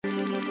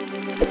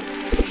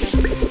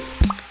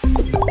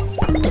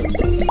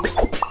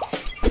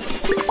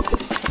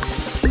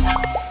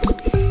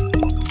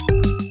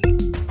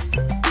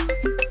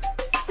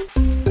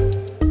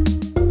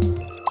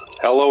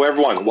Hello,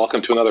 everyone.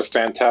 Welcome to another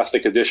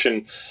fantastic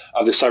edition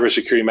of the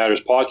Cybersecurity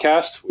Matters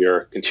podcast. We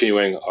are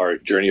continuing our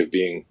journey of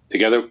being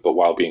together, but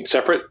while being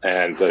separate.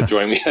 And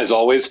joining me, as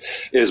always,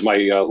 is my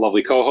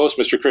lovely co-host,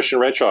 Mr. Christian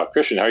Redshaw.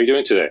 Christian, how are you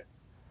doing today?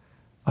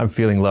 I'm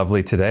feeling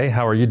lovely today.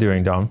 How are you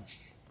doing, Dom?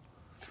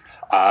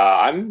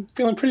 I'm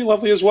feeling pretty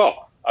lovely as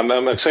well.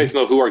 I'm excited to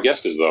know who our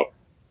guest is, though.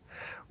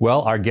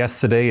 Well, our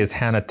guest today is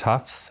Hannah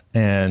Tufts,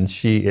 and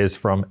she is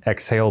from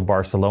Exhale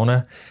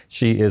Barcelona.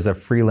 She is a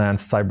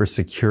freelance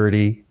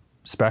cybersecurity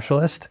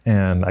specialist,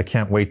 and I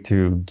can't wait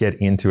to get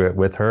into it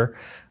with her.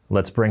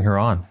 Let's bring her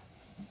on.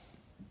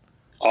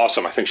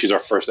 Awesome. I think she's our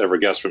first ever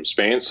guest from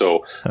Spain.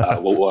 So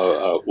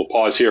we'll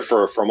pause here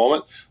for a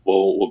moment.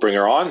 We'll bring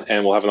her on,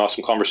 and we'll have an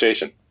awesome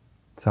conversation.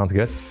 Sounds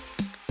good.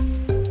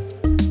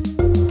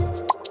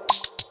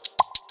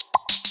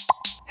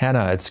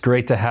 Hannah, it's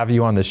great to have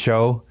you on the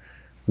show.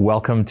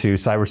 Welcome to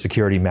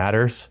Cybersecurity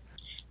Matters.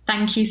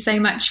 Thank you so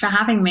much for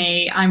having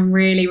me. I'm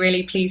really,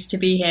 really pleased to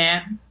be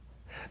here.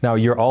 Now,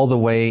 you're all the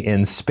way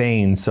in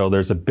Spain, so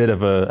there's a bit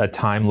of a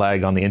time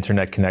lag on the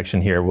internet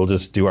connection here. We'll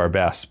just do our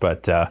best,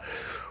 but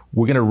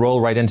we're going to roll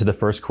right into the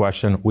first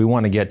question. We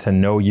want to get to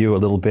know you a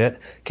little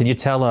bit. Can you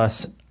tell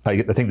us,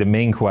 I think the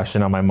main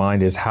question on my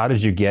mind is, how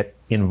did you get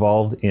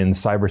involved in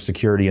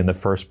cybersecurity in the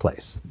first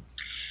place?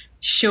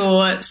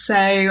 Sure. So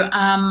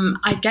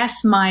I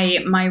guess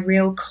my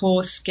real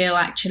core skill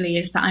actually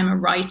is that I'm a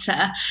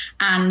writer,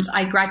 and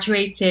I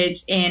graduated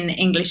in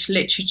English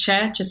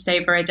literature just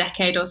over a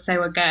decade or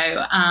so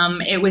ago.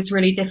 It was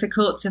really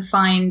difficult to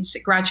find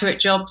graduate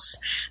jobs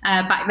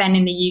back then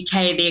in the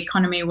UK. The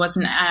economy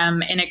wasn't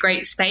in a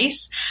great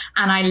space,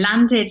 and I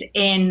landed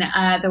in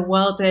the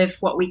world of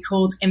what we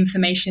called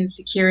information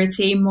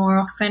security more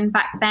often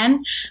back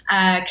then,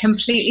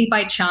 completely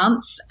by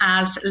chance,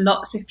 as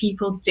lots of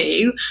people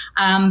do.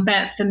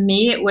 But for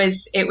me, it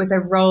was a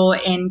role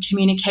in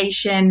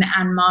communication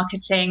and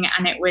marketing,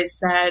 and it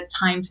was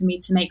time for me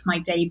to make my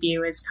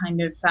debut as kind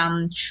of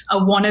a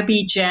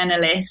wannabe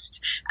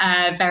journalist,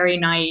 very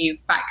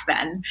naive back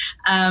then.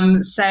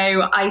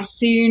 So I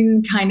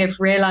soon kind of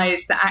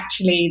realized that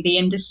actually the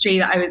industry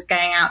that I was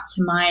going out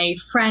to my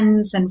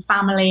friends and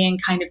family and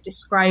kind of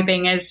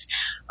describing as,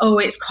 oh,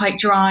 it's quite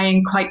dry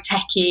and quite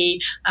techie,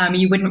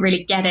 you wouldn't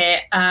really get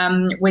it,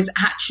 was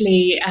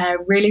actually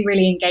really,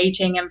 really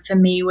engaging, and for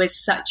me was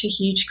such a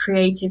huge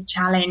creative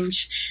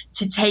challenge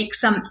to take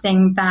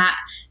something that,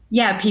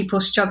 people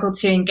struggle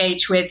to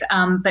engage with,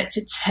 but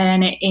to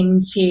turn it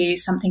into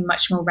something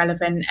much more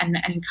relevant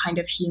and kind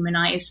of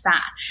humanize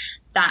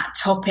that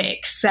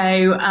topic.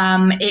 So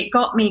it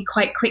got me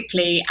quite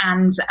quickly,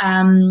 and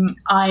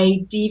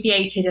I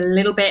deviated a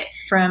little bit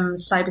from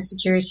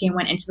cybersecurity and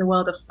went into the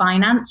world of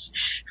finance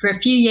for a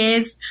few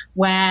years,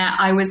 where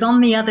I was on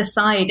the other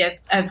side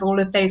of all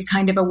of those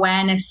kind of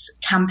awareness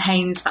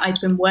campaigns that I'd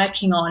been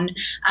working on,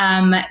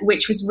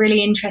 which was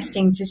really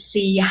interesting to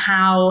see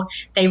how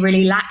they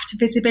really lacked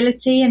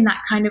visibility in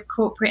that kind of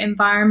corporate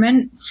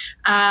environment.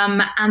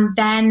 And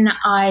then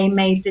I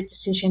made the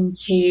decision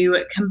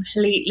to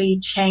completely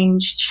change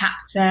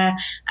chapter,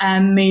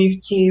 moved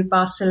to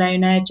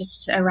Barcelona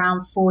just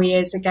around 4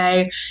 years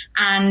ago,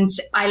 and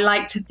I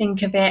like to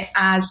think of it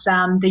as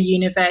the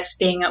universe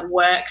being at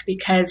work,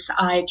 because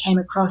I came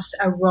across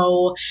a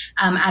role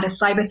at a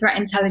cyber threat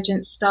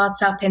intelligence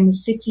startup in the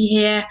city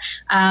here,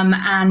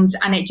 and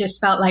it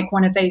just felt like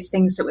one of those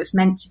things that was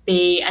meant to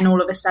be, and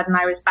all of a sudden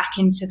I was back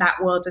into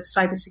that world of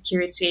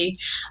cybersecurity.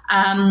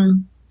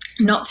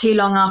 Not too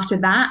long after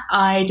that,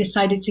 I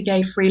decided to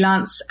go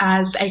freelance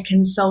as a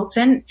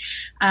consultant,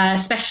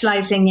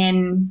 specializing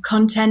in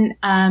content,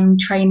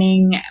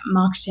 training,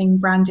 marketing,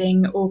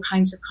 branding, all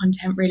kinds of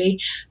content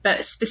really,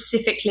 but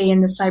specifically in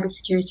the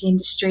cybersecurity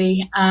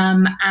industry,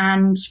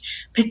 and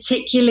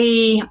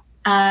particularly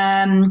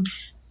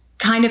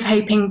kind of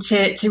hoping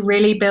to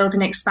really build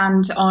and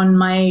expand on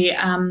my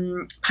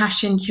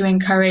passion to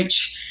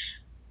encourage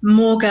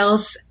more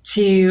girls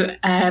to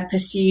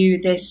pursue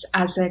this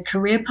as a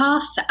career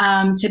path,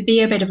 to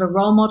be a bit of a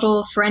role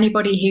model for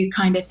anybody who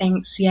kind of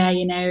thinks,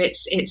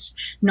 it's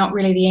not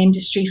really the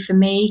industry for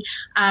me,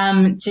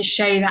 to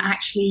show that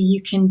actually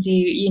you can do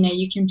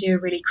a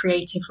really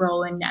creative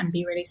role and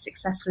be really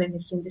successful in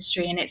this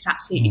industry, and it's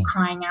absolutely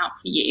crying out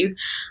for you.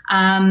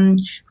 And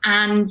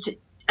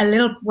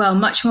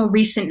much more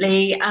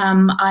recently,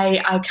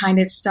 I kind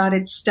of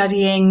started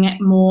studying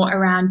more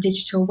around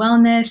digital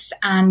wellness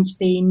and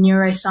the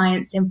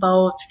neuroscience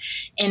involved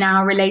in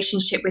our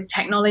relationship with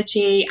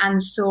technology,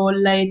 and saw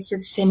loads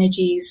of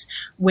synergies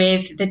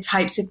with the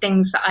types of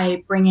things that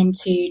I bring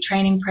into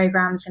training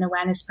programs and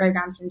awareness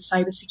programs in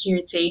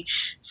cybersecurity.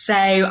 So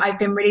I've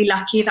been really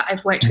lucky that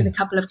I've worked with a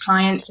couple of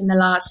clients in the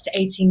last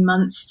 18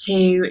 months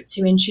to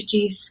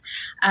introduce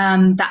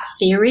that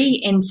theory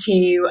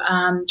into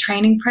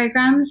training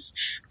programs.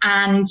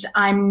 And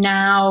I'm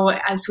now,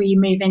 as we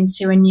move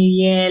into a new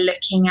year,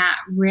 looking at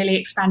really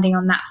expanding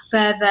on that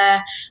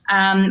further,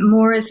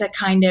 more as a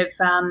kind of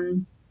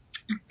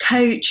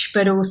coach,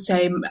 but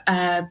also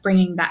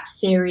bringing that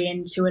theory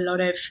into a lot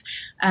of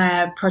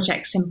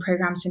projects and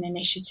programs and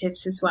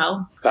initiatives as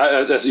well.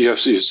 You have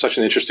such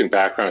an interesting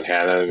background,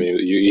 Hannah. I mean,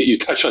 you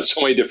touch on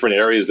so many different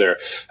areas there.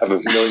 I have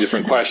a million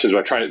different questions, but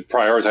I'm trying to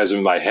prioritize them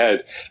in my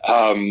head.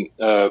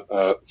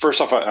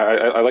 First off,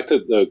 I like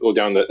to go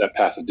down that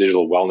path of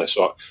digital wellness.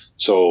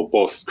 So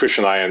both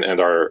Christian and I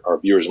and our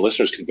viewers and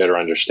listeners can better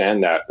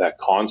understand that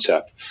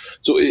concept.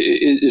 So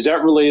is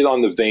that related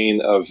on the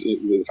vein of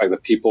the fact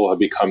that people have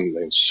become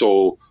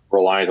so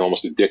reliant,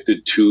 almost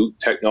addicted to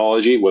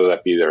technology, whether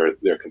that be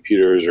their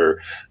computers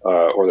or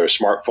their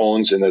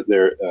smartphones, and that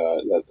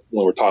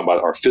when we're talking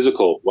about our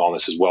physical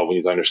wellness as well, we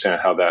need to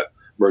understand how that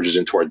merges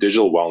into our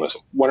digital wellness.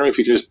 I'm wondering if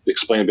you could just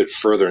explain a bit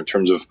further in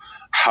terms of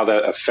how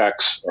that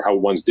affects, or how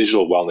one's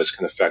digital wellness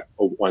can affect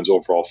one's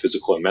overall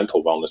physical and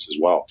mental wellness as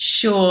well.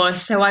 Sure.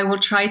 So I will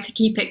try to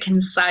keep it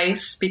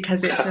concise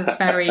because it's a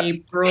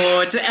very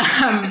broad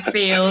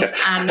field,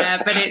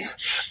 but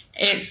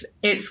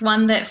it's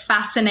one that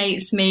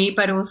fascinates me,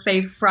 but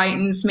also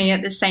frightens me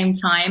at the same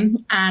time.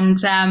 And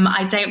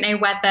I don't know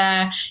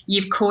whether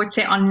you've caught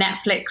it on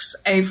Netflix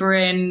over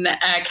in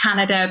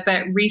Canada,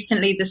 but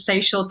recently The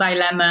Social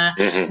Dilemma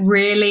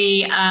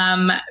really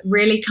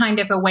kind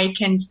of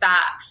awakened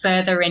that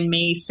further in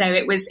me. So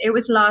it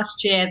was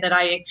last year that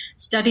I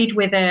studied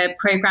with a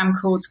program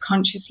called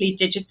Consciously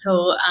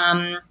Digital,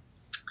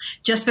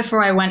 just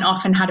before I went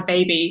off and had a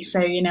baby.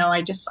 So,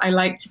 I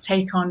like to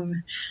take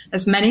on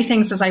as many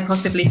things as I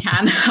possibly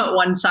can at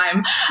one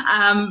time.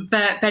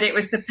 But it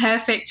was the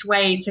perfect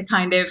way to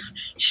kind of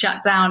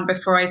shut down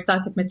before I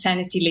started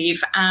maternity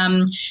leave.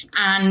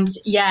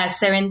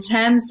 So in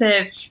terms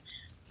of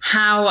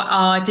how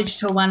our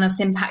digital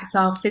wellness impacts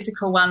our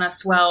physical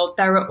wellness, well,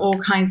 there are all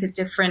kinds of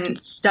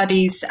different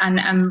studies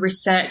and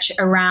research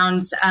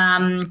around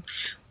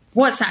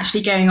what's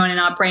actually going on in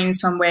our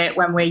brains when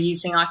we're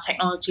using our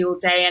technology all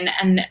day,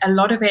 and a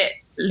lot of it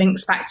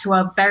links back to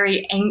our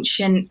very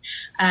ancient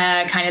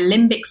kind of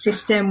limbic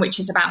system, which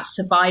is about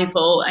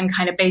survival and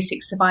kind of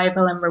basic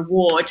survival and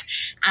reward.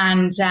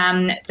 And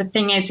the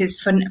thing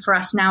is for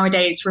us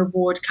nowadays,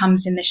 reward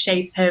comes in the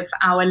shape of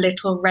our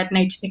little red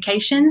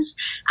notifications,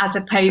 as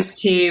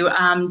opposed to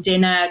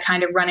dinner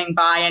kind of running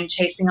by and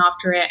chasing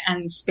after it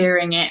and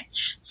spearing it.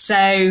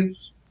 So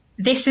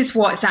this is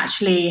what's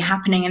actually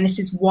happening, and this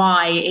is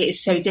why it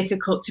is so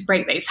difficult to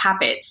break those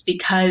habits,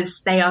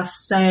 because they are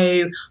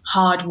so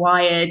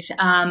hardwired.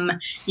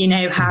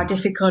 How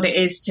difficult it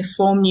is to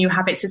form new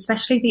habits,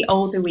 especially the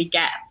older we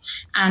get.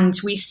 And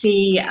we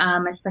see,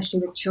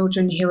 especially with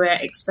children who are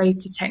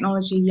exposed to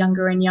technology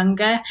younger and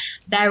younger,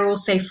 they're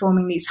also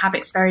forming these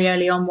habits very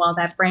early on while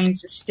their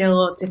brains are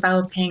still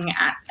developing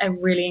at a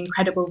really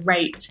incredible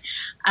rate.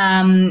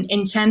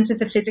 In terms of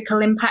the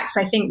physical impacts,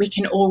 I think we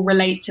can all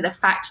relate to the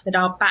fact that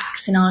our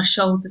backs and our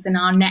shoulders and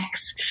our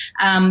necks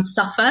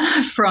suffer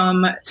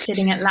from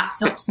sitting at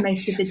laptops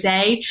most of the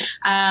day,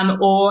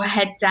 or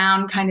head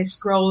down kind of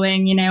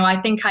scrolling.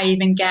 I think I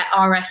even get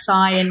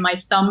RSI in my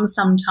thumb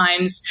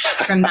sometimes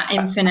from that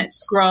infinite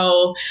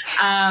scroll.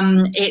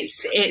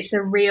 It's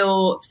a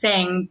real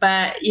thing,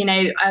 but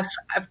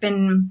I've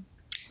been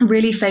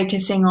really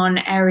focusing on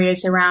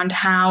areas around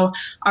how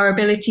our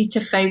ability to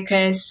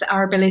focus,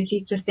 our ability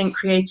to think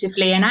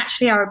creatively, and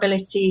actually our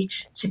ability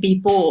to be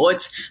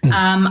bored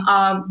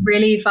are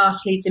really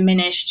vastly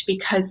diminished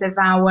because of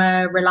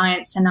our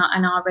reliance and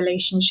our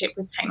relationship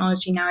with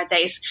technology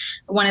nowadays.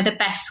 One of the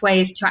best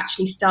ways to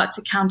actually start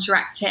to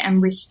counteract it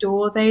and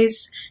restore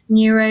those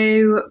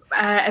neuro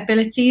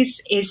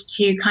abilities is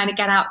to kind of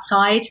get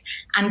outside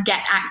and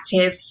get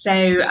active. So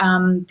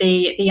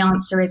the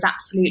answer is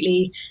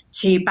absolutely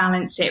to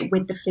balance it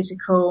with the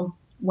physical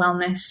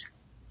wellness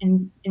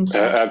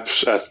instead.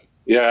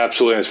 Yeah,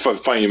 absolutely. It's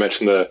funny you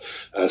mentioned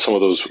some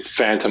of those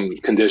phantom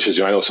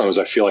conditions. I know sometimes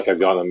I feel like I've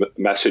gotten a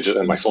message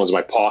and my phone's in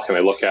my pocket and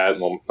I look at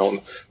it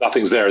and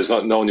nothing's there. There's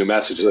no new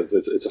message.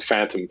 It's a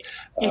phantom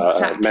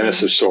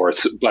menace of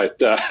sorts. But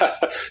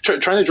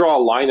trying to draw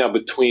a line now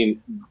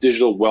between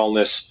digital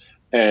wellness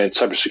and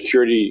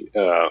cybersecurity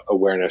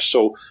awareness.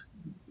 So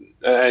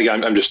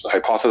again, I'm just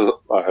throwing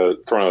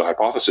out a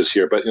hypothesis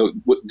here, but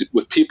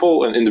with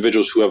people and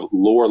individuals who have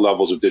lower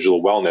levels of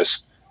digital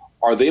wellness,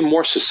 are they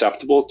more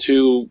susceptible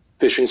to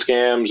phishing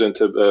scams and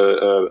to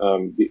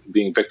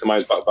being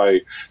victimized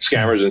by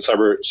scammers and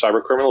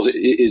cyber criminals?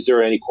 Is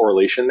there any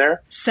correlation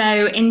there?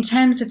 So in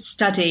terms of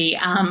study,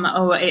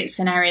 it's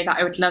an area that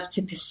I would love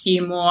to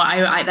pursue more.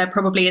 There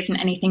probably isn't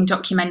anything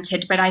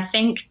documented, but I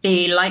think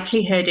the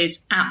likelihood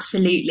is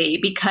absolutely,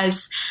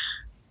 because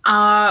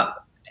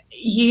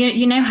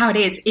you know how it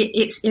is.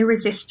 It's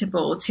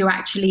irresistible to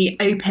actually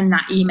open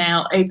that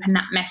email, open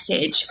that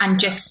message, and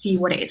just see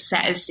what it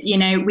says.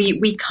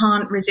 We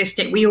can't resist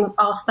it.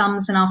 Our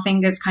thumbs and our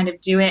fingers kind of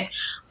do it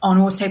on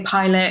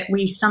autopilot.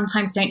 We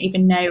sometimes don't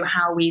even know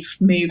how we've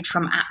moved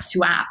from app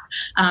to app.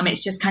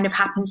 It's just kind of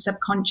happens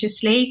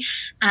subconsciously.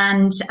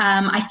 And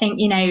I think,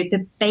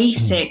 the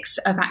basics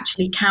of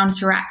actually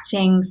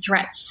counteracting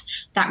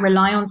threats that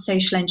rely on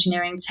social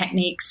engineering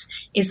techniques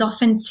is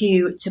often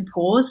to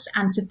pause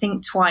and to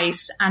think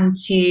twice and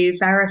to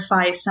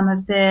verify some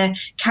of the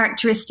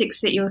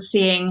characteristics that you're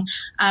seeing,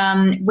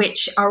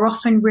 which are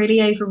often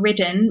really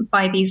overridden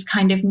by these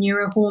kind of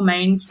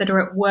neurohormones that are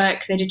at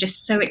work that are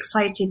just so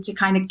excited to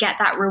kind of get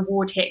that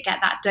reward hit, get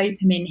that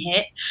dopamine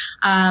hit.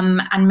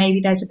 And maybe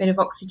there's a bit of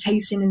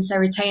oxytocin and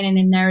serotonin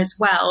in there as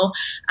well.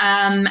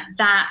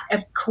 That,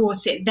 of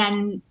course, it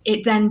then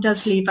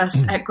does leave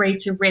us at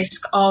greater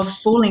risk of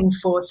falling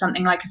for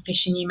something like a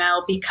phishing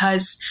email,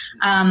 because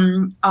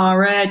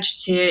our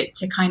urge to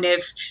kind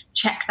of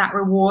check that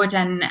reward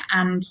and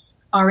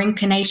our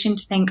inclination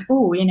to think,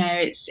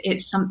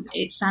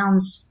 it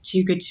sounds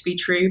too good to be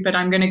true, but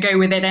I'm going to go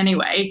with it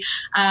anyway.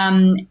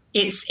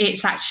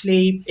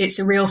 It's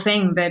a real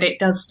thing that it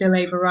does still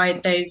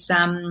override those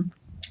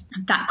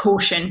that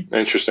caution.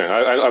 Interesting.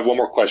 I have one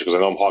more question, because I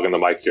know I'm hogging the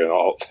mic here, and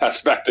I'll pass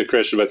it back to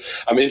Christian. But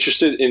I'm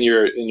interested in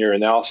your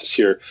analysis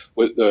here.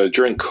 With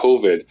during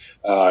COVID,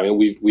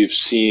 we've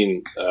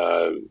seen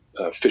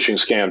phishing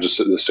scams.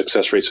 The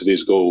success rates of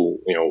these go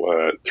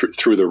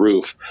through the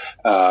roof.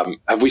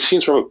 Have we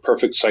seen sort of a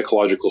perfect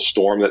psychological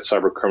storm that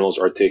cyber criminals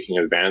are taking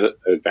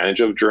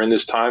advantage of during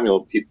this time?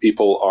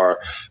 People are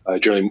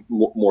generally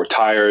more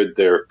tired.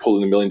 They're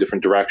pulled in a million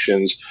different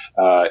directions.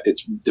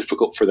 It's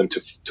difficult for them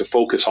to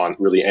focus on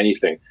really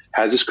anything.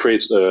 Has this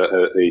created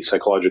a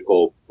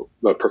psychological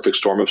perfect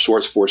storm of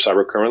sorts for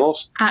cyber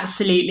criminals?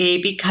 Absolutely,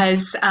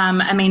 because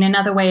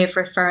another way of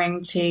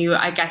referring to,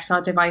 I guess,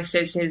 our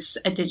devices is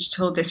a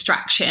digital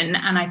distraction,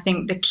 and I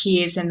think the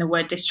key is in the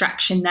word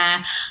distraction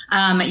there.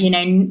 Our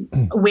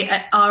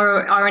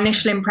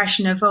initial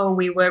impression of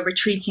we were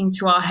retreating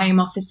to our home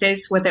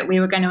offices, were that we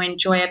were going to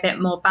enjoy a bit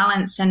more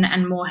balance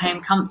and more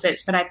home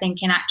comforts, but I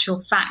think in actual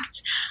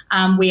fact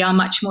we are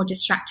much more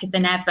distracted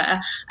than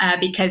ever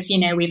because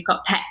we've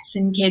got pets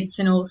and kids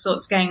and all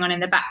sorts going on in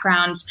the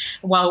background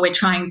while we're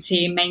trying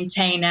to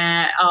maintain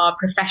our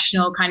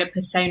professional kind of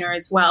persona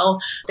as well.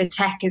 The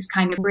tech is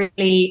kind of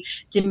really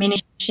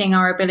diminishing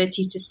our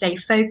ability to stay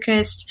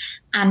focused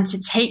and to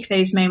take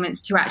those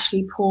moments to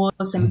actually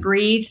pause and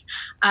breathe,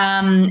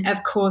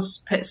 of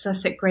course, puts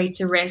us at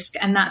greater risk.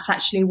 And that's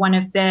actually one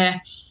of the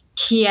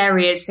key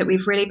areas that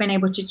we've really been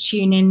able to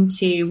tune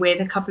into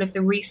with a couple of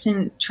the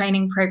recent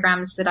training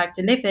programs that I've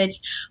delivered,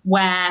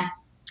 where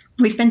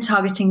we've been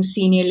targeting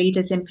senior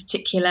leaders in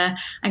particular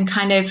and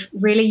kind of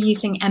really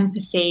using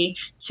empathy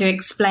to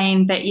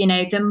explain that,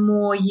 the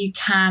more you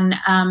can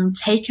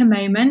take a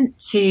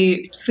moment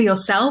for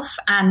yourself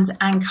and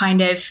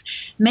kind of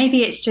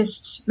maybe it's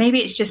just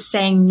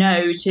saying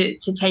no to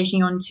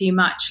taking on too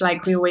much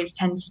like we always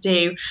tend to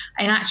do.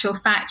 In actual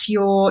fact,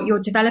 you're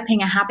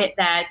developing a habit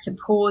there to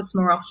pause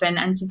more often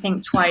and to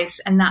think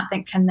twice, and that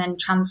can then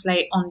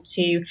translate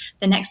onto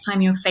the next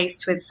time you're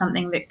faced with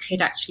something that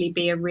could actually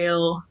be a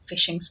real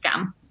phishing scam.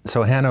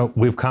 So Hannah,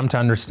 we've come to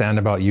understand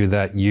about you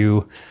that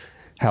you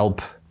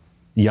help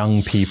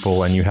young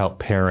people and you help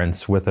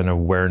parents with an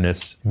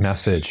awareness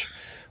message.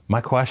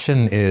 My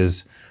question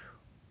is,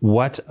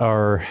 what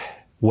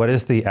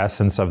is the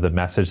essence of the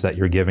message that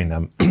you're giving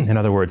them? In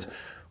other words,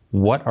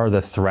 what are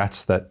the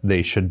threats that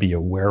they should be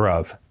aware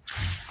of?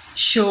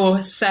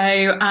 Sure.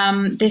 So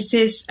this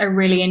is a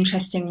really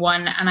interesting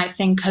one. And I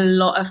think a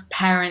lot of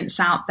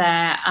parents out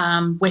there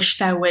wish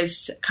there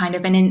was kind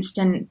of an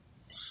instant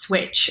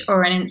switch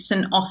or an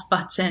instant off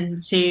button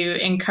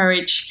to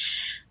encourage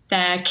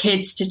their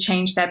kids to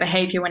change their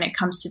behavior when it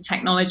comes to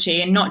technology,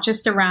 and not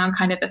just around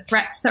kind of the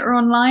threats that are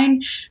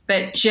online,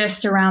 but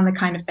just around the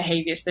kind of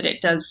behaviors that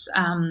it does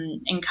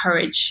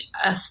encourage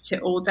us to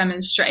all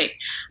demonstrate.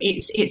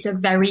 It's a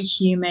very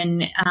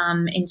human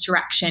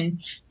interaction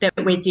that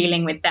we're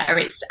dealing with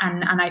there.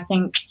 And I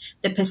think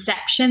the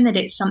perception that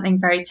it's something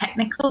very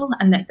technical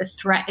and that the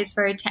threat is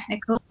very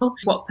technical,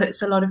 what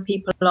puts a lot of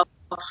people off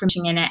from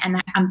in it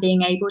and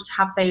being able to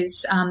have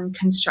those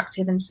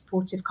constructive and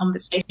supportive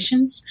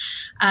conversations.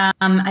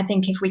 I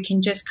think if we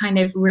can just kind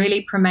of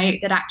really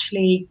promote that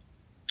actually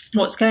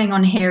what's going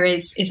on here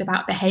is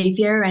about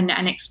behavior and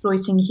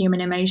exploiting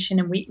human emotion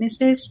and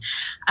weaknesses.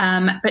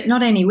 But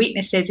not only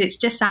weaknesses, it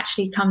just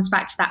actually comes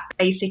back to that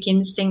basic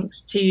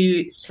instincts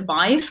to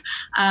survive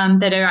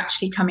that are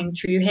actually coming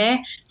through here.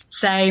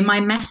 So my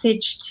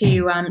message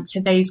to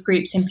those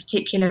groups in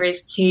particular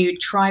is to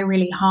try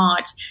really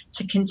hard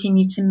to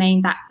continue to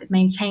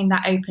maintain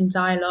that open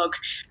dialogue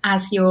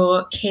as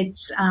your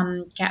kids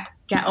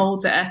get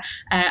older.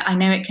 I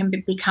know it can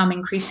become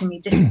increasingly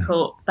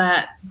difficult,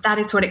 but that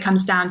is what it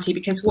comes down to,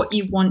 because what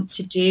you want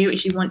to do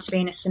is you want to be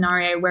in a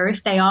scenario where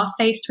if they are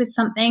faced with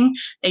something,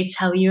 they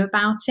tell you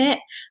about it.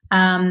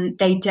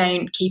 They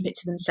don't keep it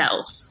to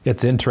themselves.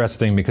 It's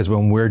interesting because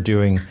when we're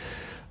doing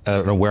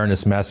an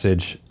awareness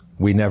message,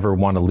 we never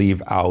want to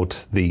leave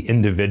out the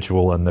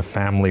individual and the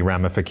family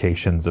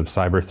ramifications of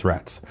cyber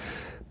threats.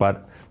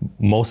 But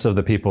most of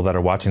the people that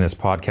are watching this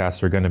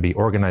podcast are going to be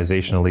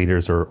organizational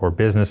leaders or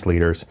business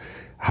leaders.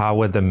 How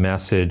would the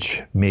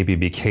message maybe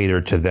be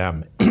catered to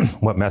them?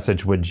 What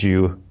message would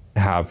you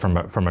have from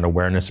an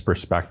awareness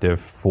perspective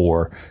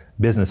for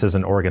businesses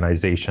and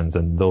organizations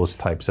and those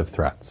types of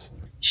threats?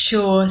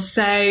 Sure.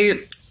 So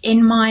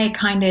in my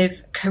kind of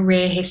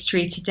career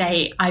history to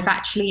date, I've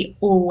actually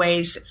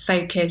always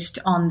focused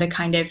on the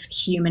kind of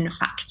human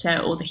factor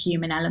or the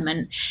human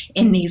element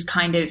in these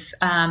kind of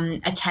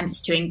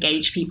attempts to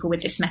engage people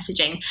with this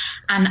messaging.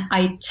 And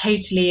I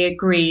totally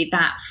agree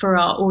that for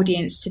our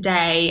audience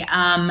today,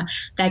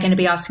 they're going to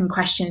be asking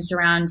questions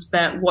around,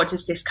 but what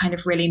does this kind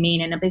of really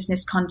mean in a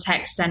business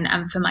context?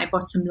 And for my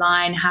bottom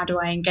line, how do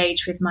I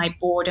engage with my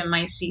board and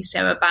my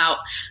CISO about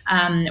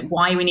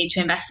why we need to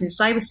invest in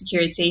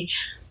cybersecurity?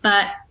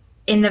 But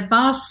in the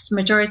vast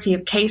majority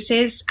of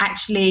cases,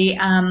 actually,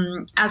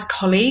 as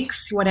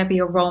colleagues, whatever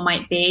your role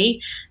might be,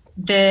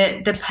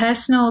 the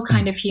personal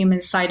kind of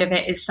human side of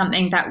it is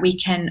something that we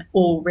can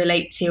all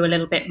relate to a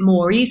little bit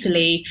more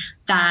easily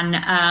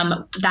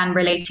than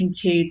relating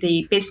to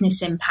the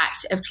business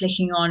impact of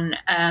clicking on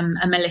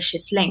a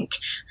malicious link.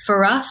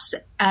 For us,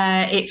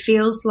 it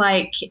feels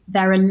like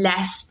there are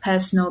less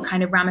personal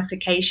kind of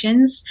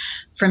ramifications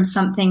from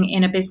something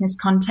in a business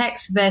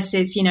context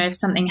versus, if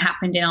something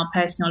happened in our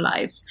personal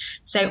lives.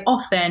 So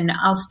often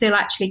I'll still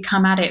actually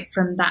come at it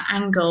from that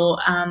angle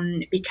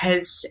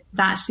because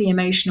that's the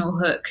emotional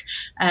hook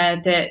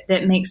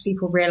that makes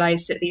people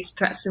realize that these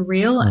threats are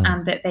real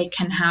and that they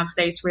can have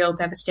those real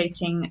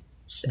devastating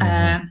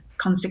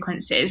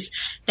consequences.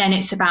 Then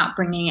it's about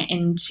bringing it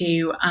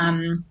into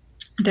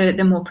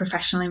the more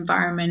professional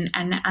environment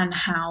and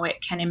how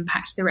it can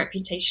impact the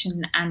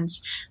reputation and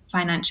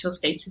financial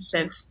status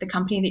of the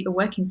company that you're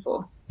working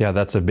for. Yeah,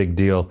 that's a big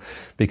deal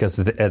because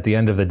at the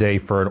end of the day,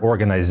 for an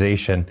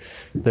organization,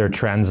 they're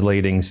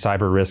translating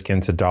cyber risk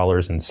into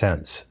dollars and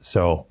cents.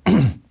 So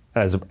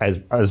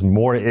as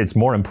more, it's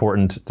more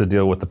important to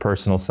deal with the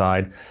personal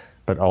side,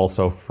 but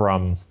also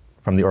from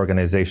the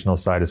organizational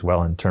side as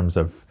well in terms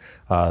of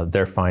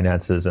their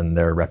finances and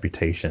their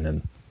reputation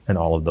and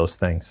all of those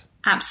things.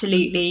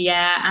 Absolutely,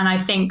 yeah. And I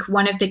think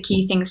one of the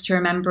key things to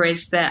remember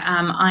is that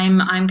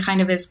I'm kind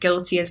of as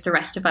guilty as the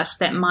rest of us,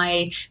 that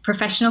my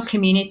professional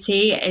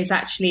community is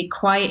actually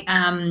quite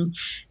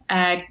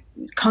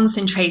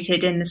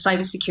concentrated in the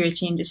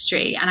cybersecurity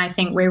industry. And I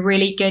think we're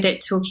really good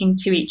at talking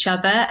to each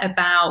other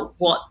about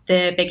what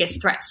the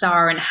biggest threats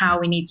are and how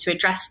we need to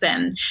address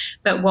them.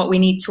 But what we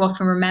need to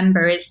often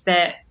remember is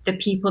that the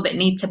people that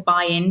need to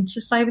buy into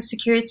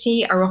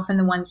cybersecurity are often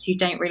the ones who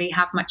don't really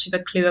have much of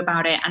a clue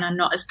about it and are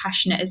not as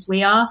passionate as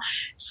we are.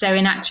 So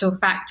in actual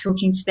fact,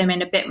 talking to them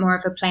in a bit more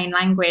of a plain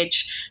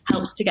language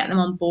helps to get them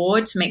on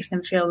board, makes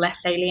them feel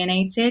less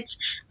alienated,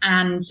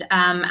 and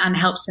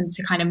helps them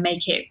to kind of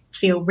make it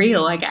feel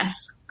real, I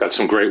guess. That's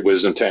some great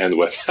wisdom to end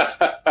with.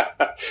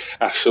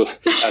 Absolutely,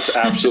 that's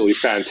absolutely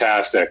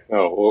fantastic.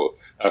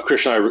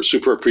 Christian, I'm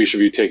super appreciative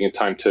of you taking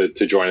time to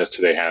join us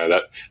today, Hannah.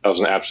 That was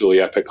an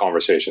absolutely epic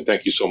conversation.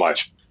 Thank you so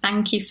much.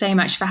 Thank you so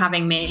much for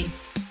having me.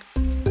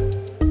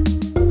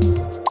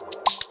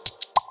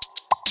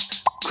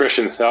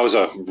 Christian, that was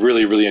a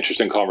really, really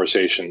interesting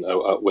conversation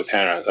with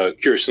Hannah.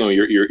 Curious to know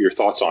your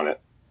thoughts on it.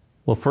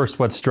 Well, first,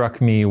 what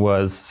struck me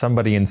was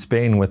somebody in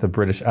Spain with a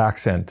British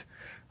accent.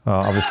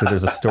 Obviously,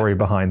 there's a story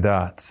behind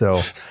that.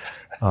 So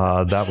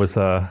that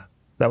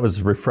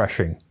was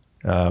refreshing.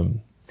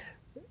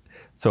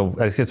 So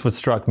I guess what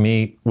struck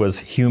me was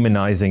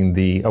humanizing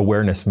the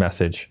awareness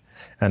message,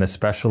 and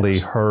especially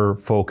her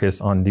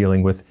focus on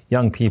dealing with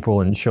young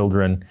people and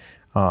children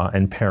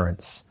and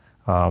parents.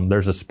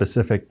 There's a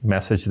specific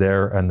message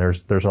there, and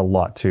there's a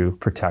lot to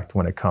protect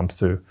when it comes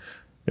to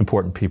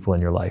important people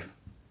in your life.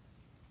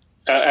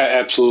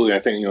 Absolutely. I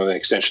think, the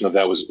extension of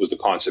that was the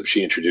concept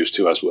she introduced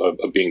to us of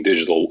being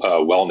digital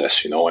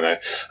wellness, and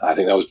I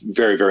think that was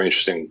very, very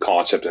interesting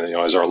concept. And,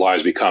 as our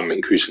lives become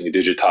increasingly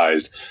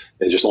digitized,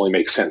 it just only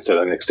makes sense that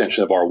an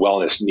extension of our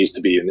wellness needs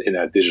to be in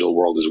that digital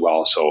world as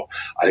well. So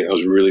I think it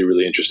was really,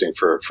 really interesting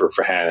for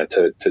Hannah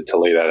to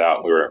lay that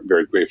out. We were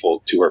very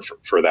grateful to her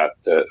for that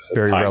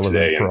very time relevant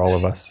today. For all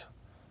of us.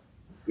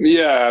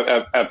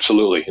 Yeah,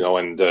 absolutely.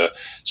 And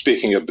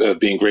speaking of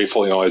being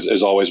grateful,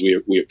 as always,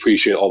 we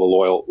appreciate all the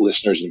loyal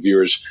listeners and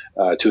viewers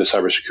to the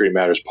Cybersecurity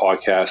Matters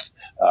podcast.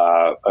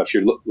 If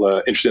you're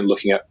interested in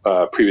looking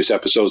at previous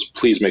episodes,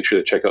 please make sure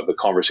to check out the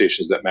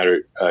Conversations That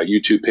Matter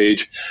YouTube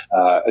page,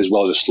 as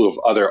well as a slew of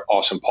other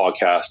awesome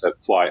podcasts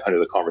that fly under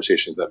the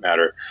Conversations That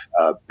Matter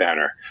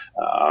banner.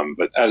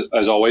 But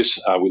as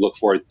always, we look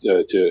forward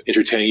to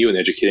entertaining you and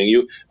educating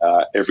you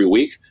every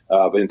week.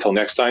 But until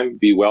next time,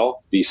 be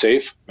well, be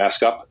safe,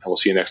 mask up, and we'll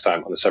see you next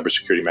time on the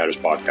Cybersecurity Matters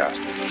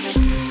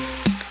podcast.